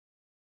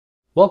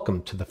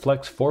Welcome to the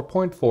Flex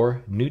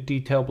 4.4 New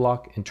Detail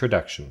Block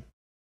Introduction.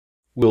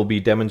 We'll be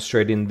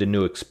demonstrating the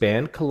new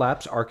Expand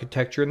Collapse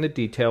architecture in the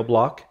detail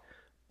block,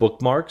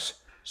 bookmarks,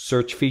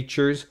 search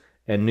features,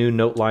 and new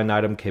note line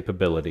item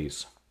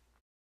capabilities.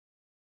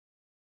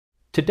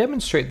 To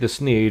demonstrate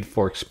this need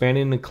for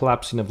expanding and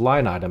collapsing of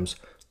line items,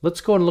 let's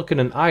go and look at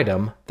an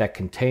item that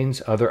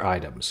contains other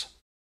items.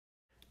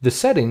 The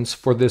settings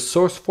for this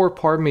source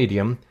 4par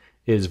medium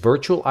is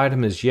virtual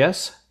item is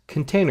yes,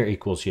 container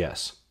equals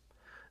yes.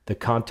 The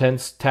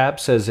Contents tab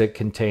says it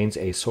contains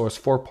a source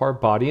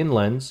 4par body and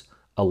lens,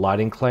 a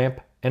lighting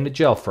clamp, and a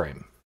gel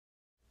frame.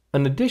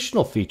 An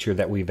additional feature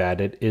that we've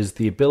added is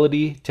the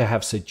ability to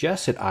have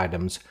suggested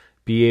items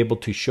be able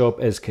to show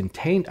up as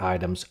contained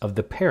items of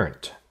the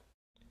parent.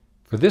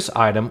 For this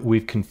item,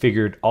 we've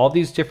configured all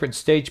these different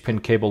stage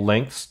pin cable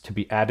lengths to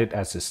be added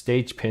as a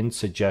stage pin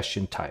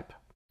suggestion type.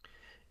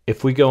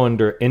 If we go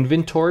under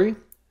Inventory,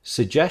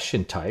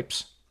 Suggestion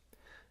Types,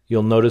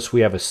 you'll notice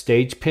we have a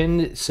stage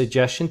pin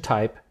suggestion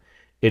type.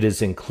 It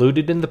is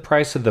included in the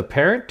price of the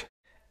parent,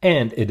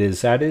 and it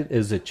is added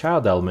as a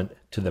child element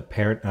to the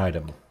parent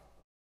item.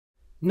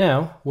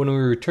 Now, when we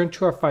return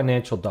to our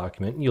financial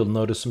document, you'll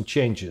notice some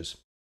changes.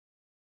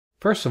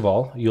 First of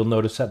all, you'll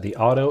notice that the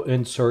Auto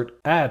Insert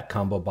Add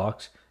combo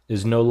box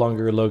is no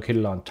longer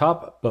located on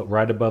top, but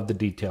right above the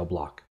detail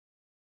block.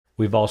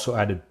 We've also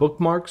added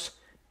bookmarks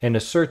and a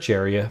search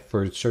area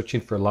for searching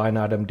for line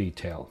item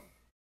detail.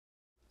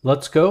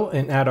 Let's go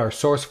and add our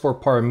source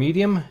 4par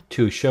medium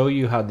to show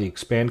you how the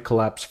Expand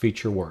Collapse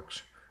feature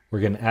works. We're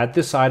going to add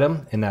this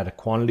item and add a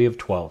quantity of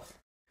 12.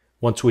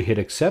 Once we hit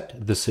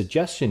accept, the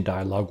suggestion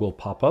dialog will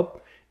pop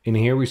up, and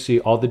here we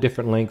see all the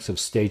different lengths of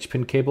stage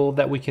pin cable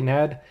that we can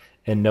add,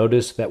 and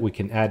notice that we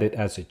can add it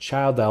as a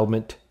child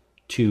element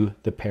to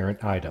the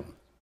parent item.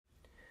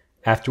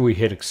 After we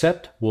hit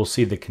accept, we'll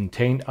see the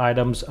contained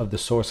items of the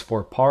source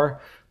 4par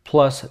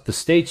plus the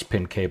stage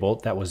pin cable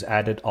that was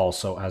added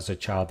also as a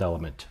child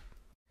element.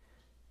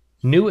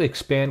 New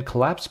Expand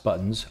Collapse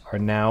buttons are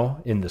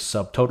now in the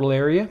subtotal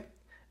area,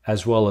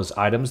 as well as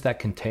items that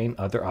contain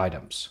other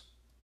items.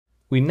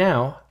 We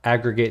now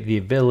aggregate the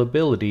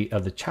availability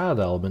of the child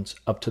elements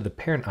up to the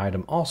parent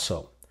item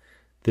also.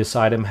 This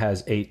item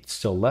has 8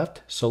 still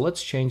left, so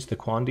let's change the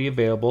quantity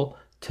available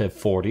to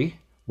 40,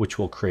 which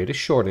will create a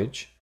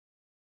shortage.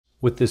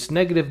 With this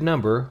negative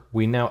number,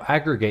 we now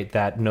aggregate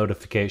that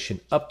notification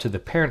up to the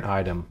parent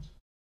item.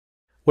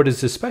 What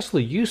is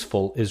especially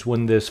useful is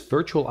when this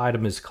virtual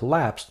item is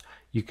collapsed,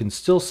 you can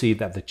still see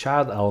that the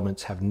child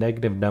elements have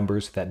negative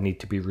numbers that need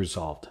to be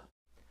resolved.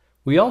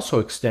 We also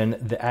extend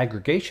the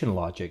aggregation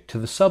logic to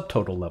the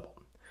subtotal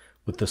level.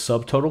 With the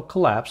subtotal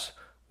collapse,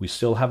 we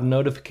still have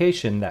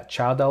notification that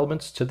child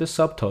elements to the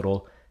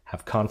subtotal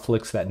have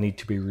conflicts that need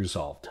to be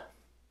resolved.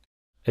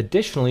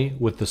 Additionally,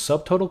 with the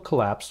subtotal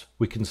collapse,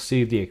 we can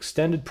see the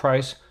extended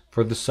price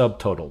for the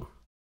subtotal.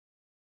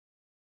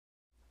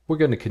 We're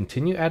going to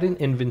continue adding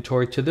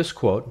inventory to this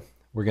quote.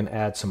 We're going to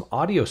add some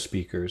audio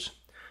speakers.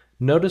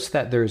 Notice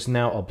that there is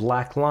now a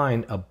black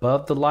line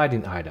above the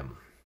lighting item.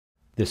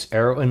 This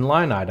arrow in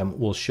line item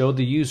will show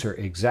the user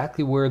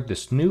exactly where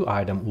this new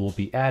item will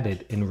be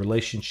added in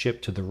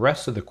relationship to the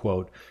rest of the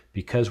quote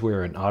because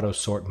we're in auto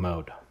sort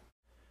mode.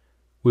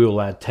 We will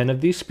add 10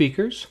 of these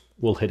speakers.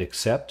 We'll hit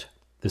accept.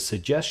 The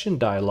suggestion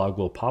dialog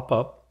will pop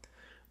up.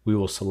 We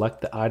will select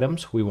the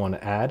items we want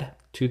to add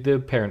to the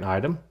parent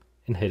item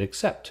and hit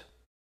accept.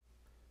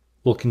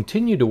 We'll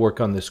continue to work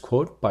on this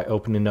quote by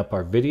opening up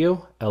our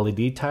video,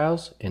 LED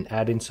tiles, and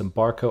adding some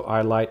Barco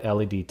iLight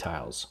LED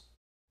tiles.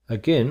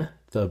 Again,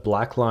 the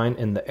black line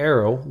and the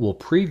arrow will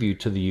preview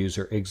to the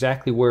user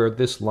exactly where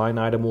this line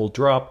item will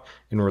drop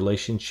in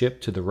relationship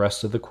to the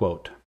rest of the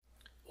quote.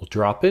 We'll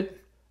drop it,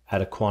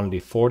 add a quantity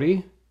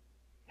 40,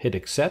 hit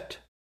accept.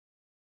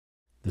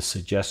 The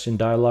suggestion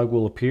dialog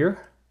will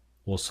appear.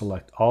 We'll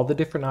select all the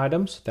different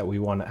items that we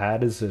want to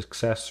add as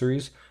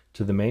accessories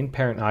to the main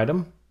parent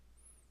item,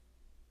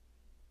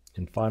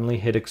 and finally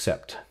hit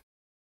accept.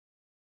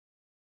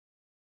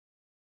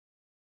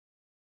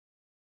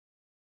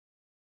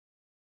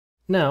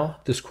 Now,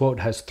 this quote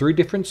has 3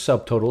 different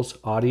subtotals: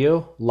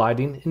 audio,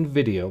 lighting, and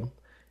video.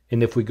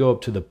 And if we go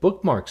up to the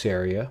bookmarks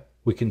area,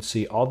 we can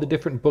see all the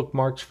different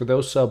bookmarks for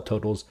those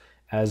subtotals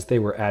as they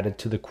were added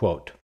to the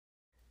quote.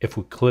 If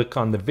we click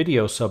on the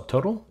video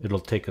subtotal, it'll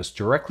take us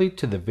directly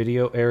to the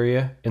video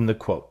area in the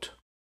quote.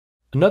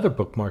 Another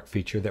bookmark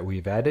feature that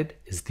we've added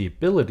is the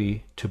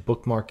ability to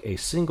bookmark a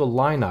single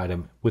line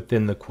item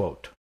within the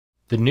quote.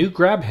 The new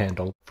grab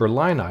handle for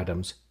line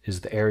items is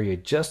the area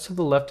just to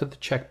the left of the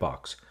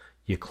checkbox.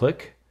 You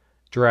click,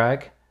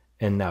 drag,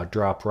 and now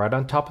drop right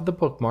on top of the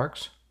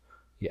bookmarks.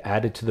 You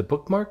add it to the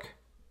bookmark,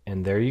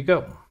 and there you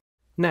go.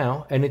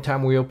 Now,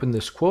 anytime we open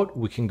this quote,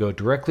 we can go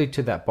directly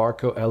to that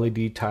Barco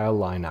LED tile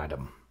line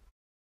item.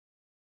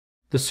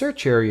 The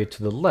search area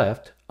to the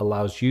left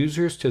allows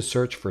users to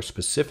search for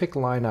specific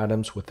line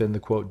items within the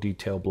quote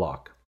detail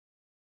block.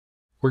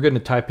 We're going to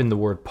type in the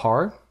word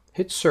par,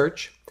 hit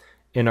search,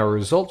 and our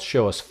results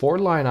show us 4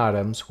 line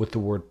items with the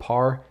word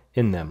par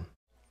in them.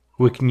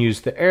 We can use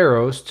the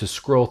arrows to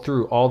scroll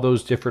through all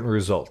those different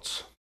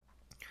results.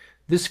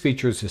 This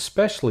feature is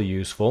especially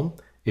useful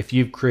if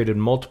you've created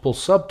multiple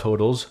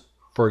subtotals,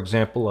 for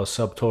example a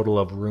subtotal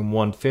of room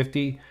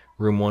 150,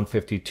 room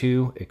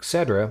 152,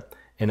 etc.,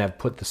 and have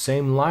put the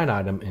same line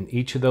item in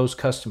each of those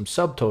custom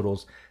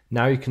subtotals.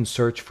 Now you can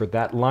search for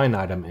that line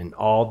item in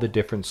all the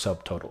different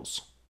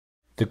subtotals.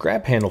 The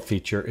grab handle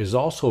feature is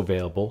also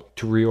available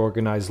to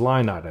reorganize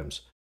line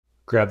items.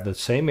 Grab the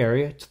same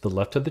area to the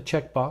left of the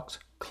checkbox,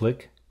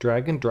 click,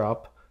 drag and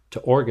drop to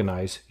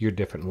organize your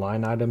different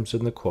line items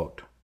in the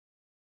quote.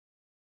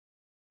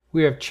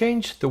 We have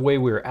changed the way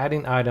we are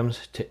adding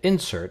items to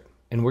insert,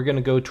 and we're going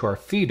to go to our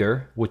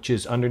feeder, which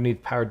is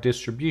underneath power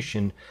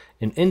distribution,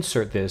 and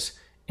insert this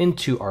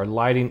into our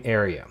lighting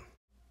area.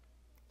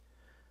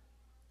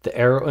 The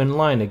arrow in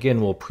line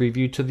again will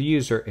preview to the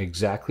user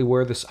exactly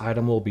where this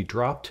item will be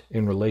dropped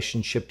in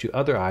relationship to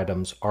other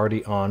items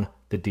already on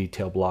the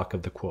detail block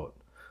of the quote.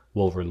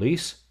 We'll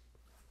release,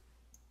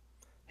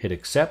 hit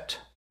accept,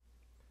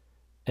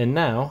 and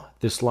now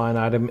this line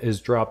item is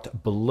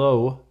dropped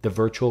below the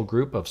virtual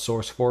group of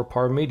source 4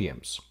 par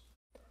mediums.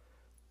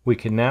 We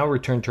can now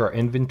return to our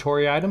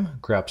inventory item,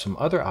 grab some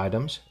other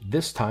items.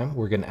 This time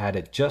we're going to add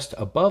it just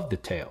above the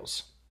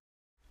tails.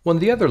 One of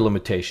the other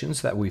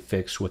limitations that we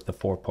fixed with the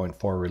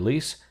 4.4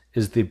 release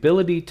is the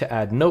ability to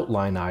add note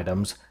line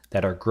items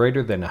that are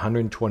greater than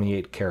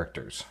 128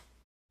 characters.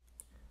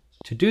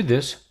 To do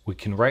this, we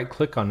can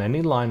right-click on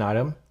any line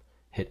item,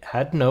 hit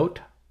Add Note,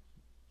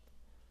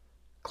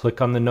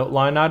 click on the note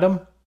line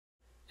item,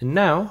 and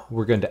now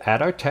we're going to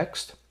add our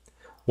text.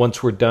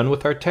 Once we're done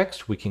with our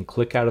text, we can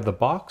click out of the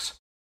box.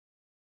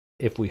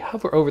 If we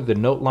hover over the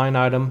note line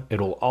item,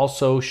 it will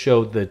also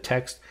show the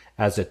text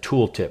as a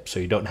tooltip, so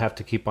you don't have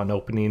to keep on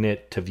opening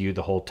it to view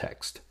the whole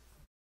text.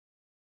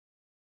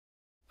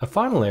 A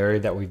final area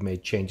that we've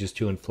made changes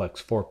to in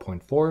Flex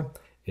 4.4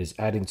 is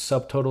adding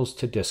subtotals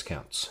to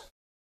discounts.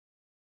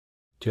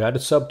 To add a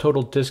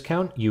subtotal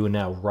discount, you will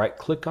now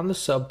right-click on the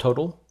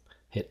subtotal,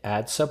 hit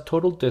Add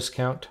Subtotal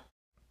Discount,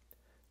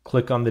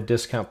 click on the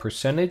discount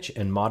percentage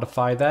and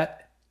modify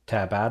that,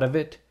 tab out of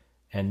it,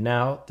 and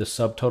now the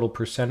subtotal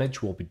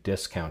percentage will be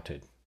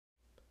discounted.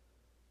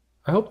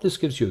 I hope this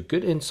gives you a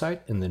good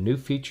insight in the new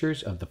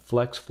features of the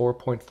Flex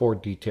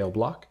 4.4 detail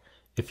block.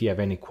 If you have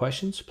any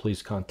questions,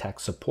 please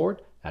contact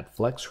support at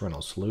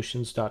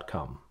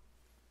flexrentalsolutions.com.